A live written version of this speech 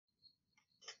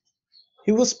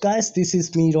Hey what's up guys, this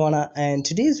is me Rana, and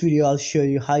today's video I'll show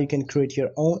you how you can create your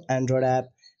own Android app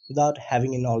without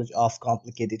having a knowledge of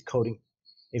complicated coding.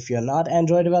 If you're not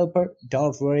Android developer,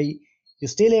 don't worry, you're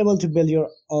still able to build your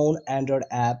own Android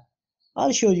app.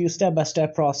 I'll show you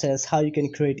step-by-step process how you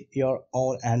can create your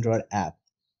own Android app.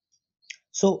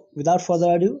 So without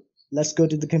further ado, let's go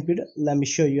to the computer. Let me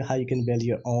show you how you can build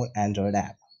your own Android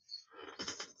app.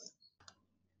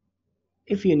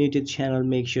 If you're new to the channel,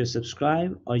 make sure to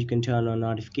subscribe, or you can turn on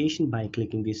notification by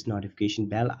clicking this notification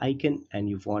bell icon and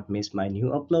you won't miss my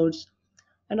new uploads.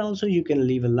 And also you can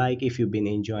leave a like if you've been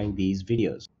enjoying these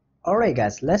videos. Alright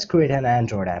guys, let's create an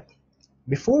Android app.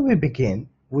 Before we begin,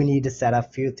 we need to set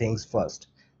up few things first.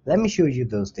 Let me show you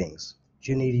those things.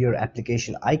 You need your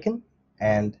application icon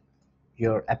and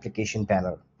your application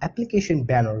banner. Application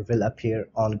banner will appear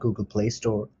on Google Play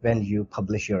Store when you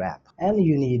publish your app. And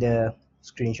you need a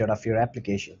screenshot of your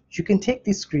application. You can take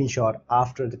this screenshot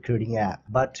after the creating app,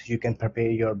 but you can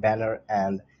prepare your banner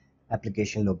and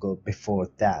application logo before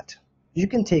that. You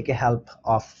can take a help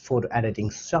of photo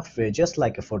editing software just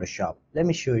like a Photoshop. Let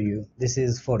me show you. This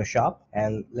is Photoshop,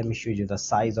 and let me show you the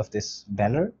size of this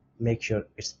banner. Make sure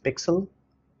it's pixel.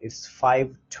 It's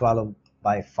 512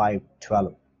 by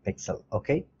 512 pixel.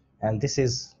 Okay, and this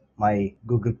is my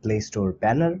Google Play Store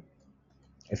banner.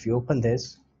 If you open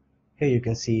this, here you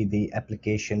can see the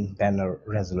application banner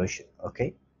resolution.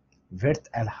 Okay, width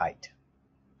and height.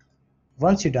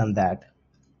 Once you've done that,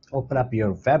 open up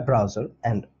your web browser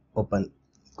and open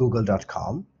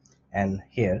google.com, and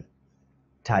here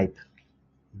type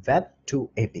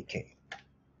web2apk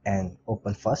and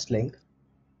open first link.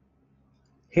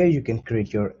 Here you can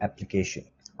create your application.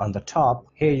 On the top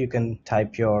here you can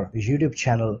type your YouTube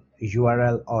channel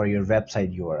URL or your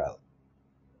website URL.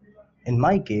 In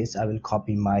my case, I will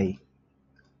copy my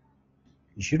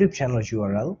YouTube channel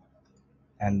URL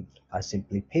and I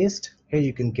simply paste. Here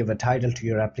you can give a title to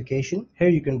your application. Here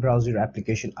you can browse your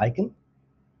application icon.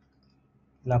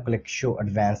 Now click show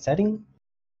advanced setting.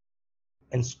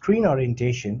 In screen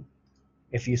orientation,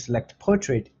 if you select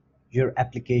portrait, your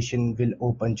application will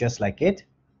open just like it.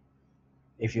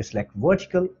 If you select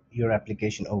vertical, your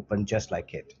application open just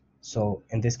like it. So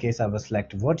in this case I will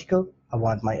select vertical. I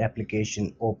want my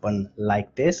application open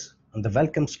like this. On the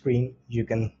welcome screen you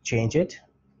can change it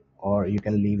or you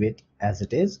can leave it as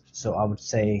it is. So I would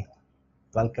say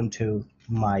welcome to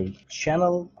my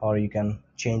channel, or you can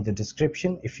change the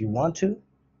description if you want to.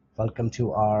 Welcome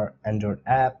to our Android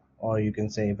app, or you can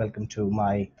say welcome to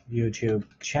my YouTube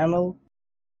channel.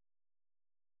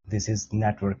 This is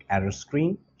network error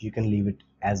screen. You can leave it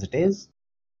as it is.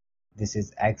 This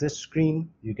is exit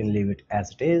screen. You can leave it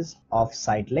as it is.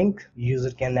 Off-site link.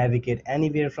 User can navigate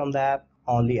anywhere from the app.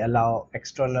 Only allow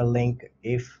external link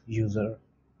if user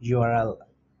URL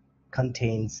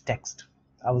contains text.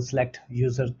 I will select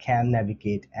user can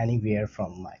navigate anywhere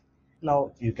from my.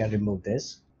 Now you can remove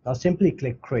this. Now simply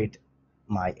click create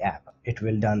my app. It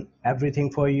will done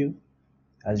everything for you.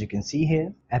 As you can see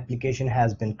here, application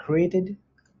has been created.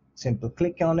 Simple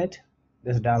click on it,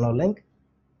 this download link,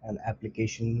 and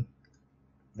application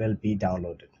will be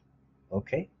downloaded.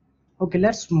 Okay,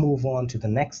 let's move on to the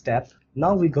next step.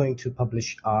 Now we're going to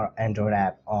publish our Android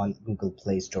app on Google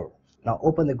Play Store. Now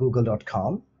open the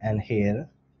google.com and here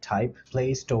type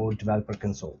Play Store Developer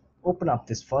Console. Open up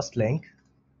this first link.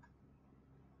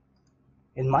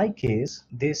 In my case,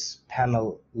 this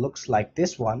panel looks like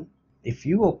this one. If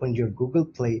you open your Google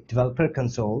Play Developer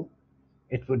Console,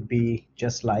 it would be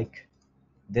just like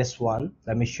this one.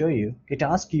 Let me show you. It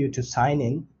asks you to sign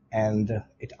in and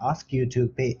it asks you to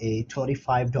pay a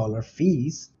 $25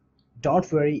 fees.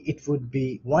 Don't worry, it would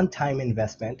be one-time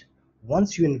investment.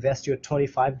 Once you invest your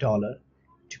 $25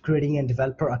 to creating a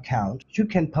developer account, you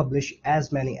can publish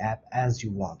as many apps as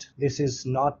you want. This is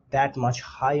not that much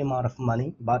high amount of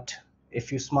money, but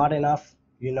if you're smart enough,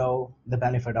 you know the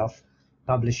benefit of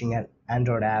publishing an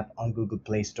Android app on Google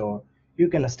Play Store. You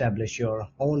can establish your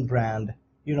own brand.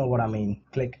 You know what I mean.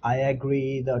 Click I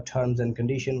agree, the terms and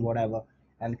condition, whatever,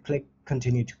 and click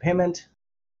continue to payment.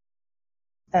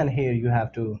 And here you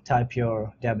have to type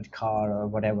your debit card or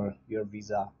whatever, your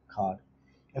Visa card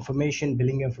information,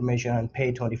 billing information, and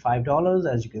pay $25.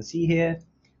 As you can see here,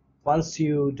 once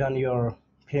you done your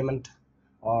payment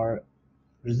or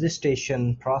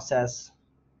registration process,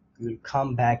 you will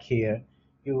come back here.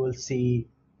 You will see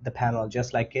the panel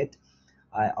just like it.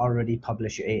 I already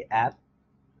published a app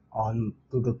on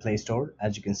Google Play Store.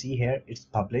 As you can see here, it's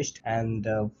published, and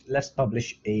let's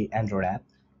publish a Android app.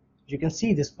 You can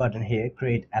see this button here,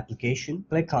 create application.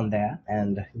 Click on there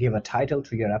and give a title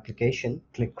to your application.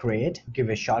 Click create, give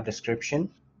a short description,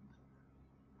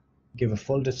 give a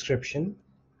full description,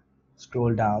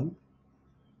 scroll down,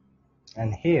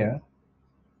 And here,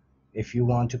 if you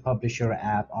want to publish your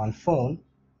app on phone,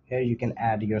 here you can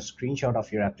add your screenshot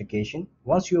of your application.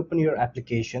 Once you open your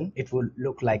application, it will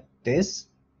look like this,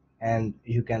 and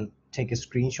you can take a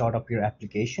screenshot of your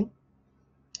application.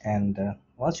 And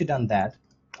once you've done that,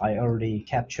 I already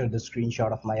captured the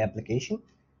screenshot of my application,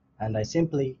 and I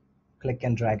simply click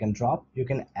and drag and drop. You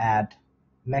can add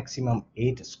maximum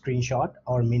 8 screenshot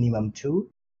or minimum 2,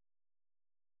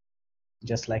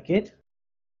 just like it.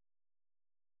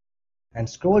 And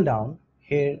scroll down.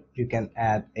 Here you can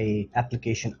add a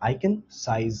application icon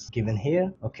size given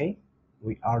here. Okay,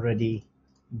 we already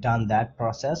done that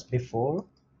process before.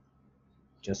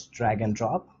 Just drag and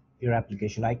drop your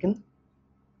application icon.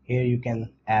 Here you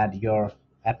can add your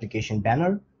application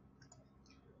banner.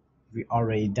 We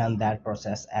already done that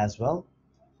process as well.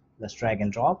 Let's drag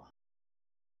and drop.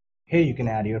 Here you can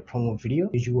add your promo video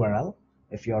URL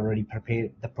if you already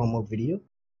prepared the promo video.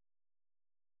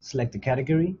 Select the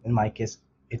category, in my case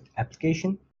it's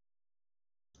application.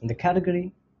 In the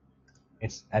category,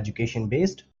 it's education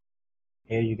based.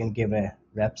 Here you can give a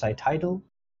website title.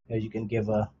 Here you can give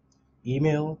a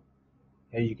email.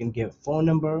 Here you can give phone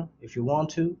number if you want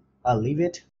to. I'll leave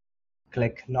it.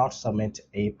 Click not submit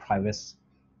a privacy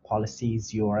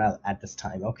policies URL at this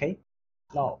time. Okay,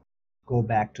 now go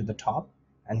back to the top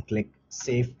and click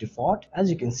save default. As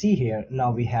you can see here,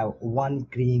 now we have one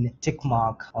green tick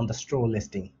mark on the store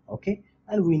listing. Okay,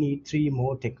 and we need 3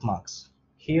 more tick marks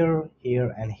here,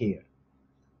 here, and here.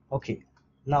 Okay,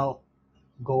 now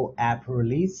go app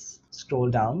release, scroll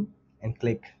down and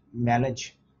click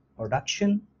manage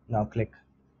production. Now click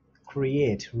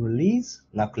create release.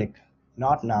 Now click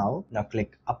not now. Now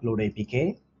click upload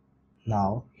APK.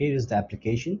 Now here is the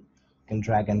application. You can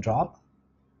drag and drop.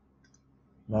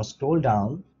 Now scroll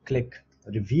down, click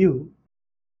review.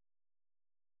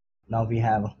 Now we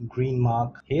have green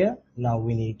mark here. Now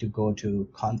we need to go to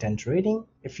content rating.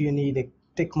 If you need a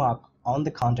tick mark on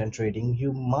the content rating,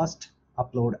 you must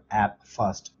upload app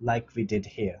first, like we did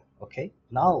here. Okay,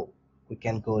 now we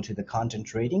can go to the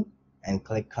content rating and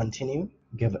click continue.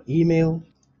 Give an email,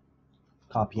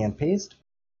 copy and paste.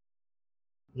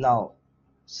 Now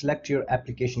select your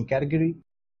application category.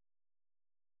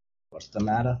 What's the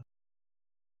matter?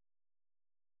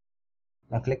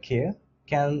 Now click here.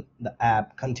 Can the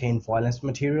app contain violence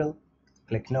material?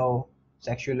 Click no.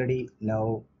 Sexuality?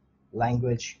 No.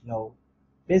 Language? No.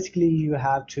 Basically you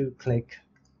have to click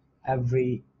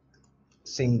every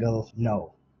single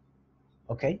no.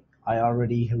 Okay, I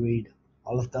already read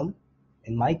all of them.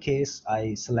 In my case,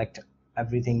 I select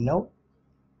everything no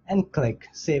and click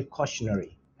save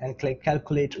cautionary and click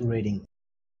calculate rating.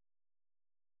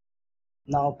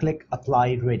 Now click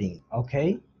apply rating.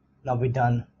 Okay, now we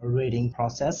done rating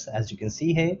process. As you can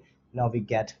see here, now we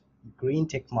get green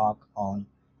tick mark on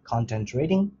content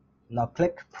rating. Now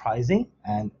click pricing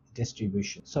and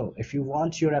distribution. So if you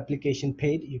want your application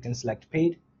paid, you can select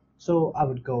paid. So I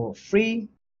would go free.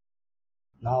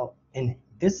 Now in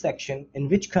this section, in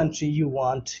which country you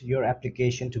want your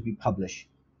application to be published,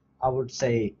 I would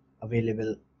say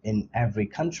available in every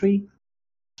country.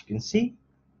 You can see,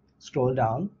 scroll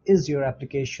down, is your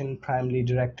application primarily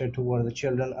directed toward the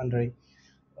children under,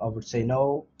 I would say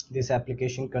no. This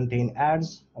application contain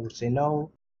ads, I would say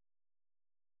no.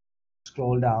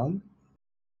 Scroll down,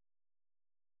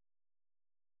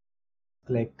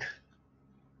 click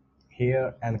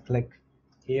here and click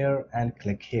here and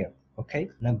click here. Okay,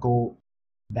 now go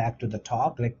back to the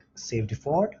top, click save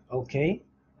default. Okay,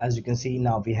 as you can see,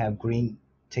 now we have green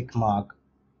tick mark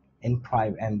in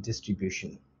private and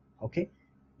distribution. Okay,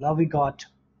 now we got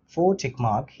 4 tick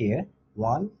mark here,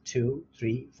 1 2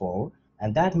 3 4,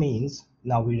 and that means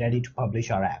now we're ready to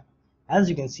publish our app. As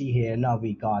you can see here, now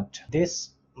we got this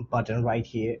button right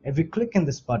here. If we click in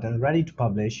this button ready to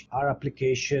publish, our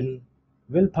application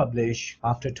will publish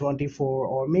after 24,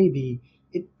 or maybe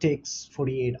it takes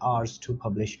 48 hours to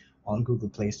publish on Google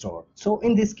Play Store. So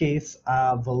in this case,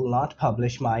 I will not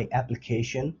publish my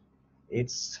application.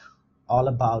 It's all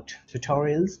about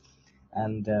tutorials,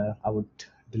 and I would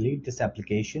delete this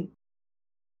application.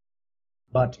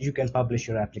 But you can publish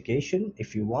your application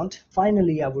if you want.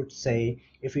 Finally, I would say,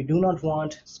 if you do not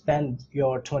want to spend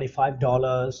your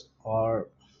 $25 or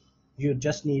you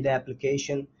just need an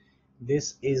application,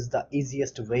 this is the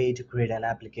easiest way to create an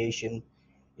application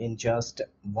in just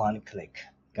one click,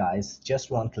 guys, just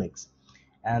one click.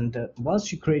 And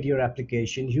once you create your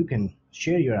application, you can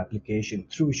share your application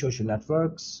through social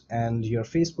networks and your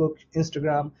Facebook,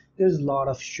 Instagram. There's a lot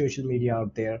of social media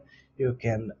out there. You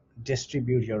can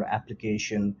distribute your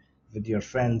application with your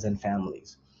friends and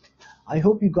families. I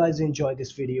hope you guys enjoyed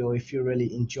this video. If you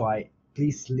really enjoy,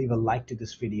 please leave a like to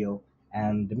this video.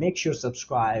 and make sure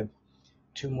subscribe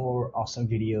to more awesome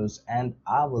videos, and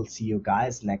I will see you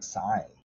guys next time.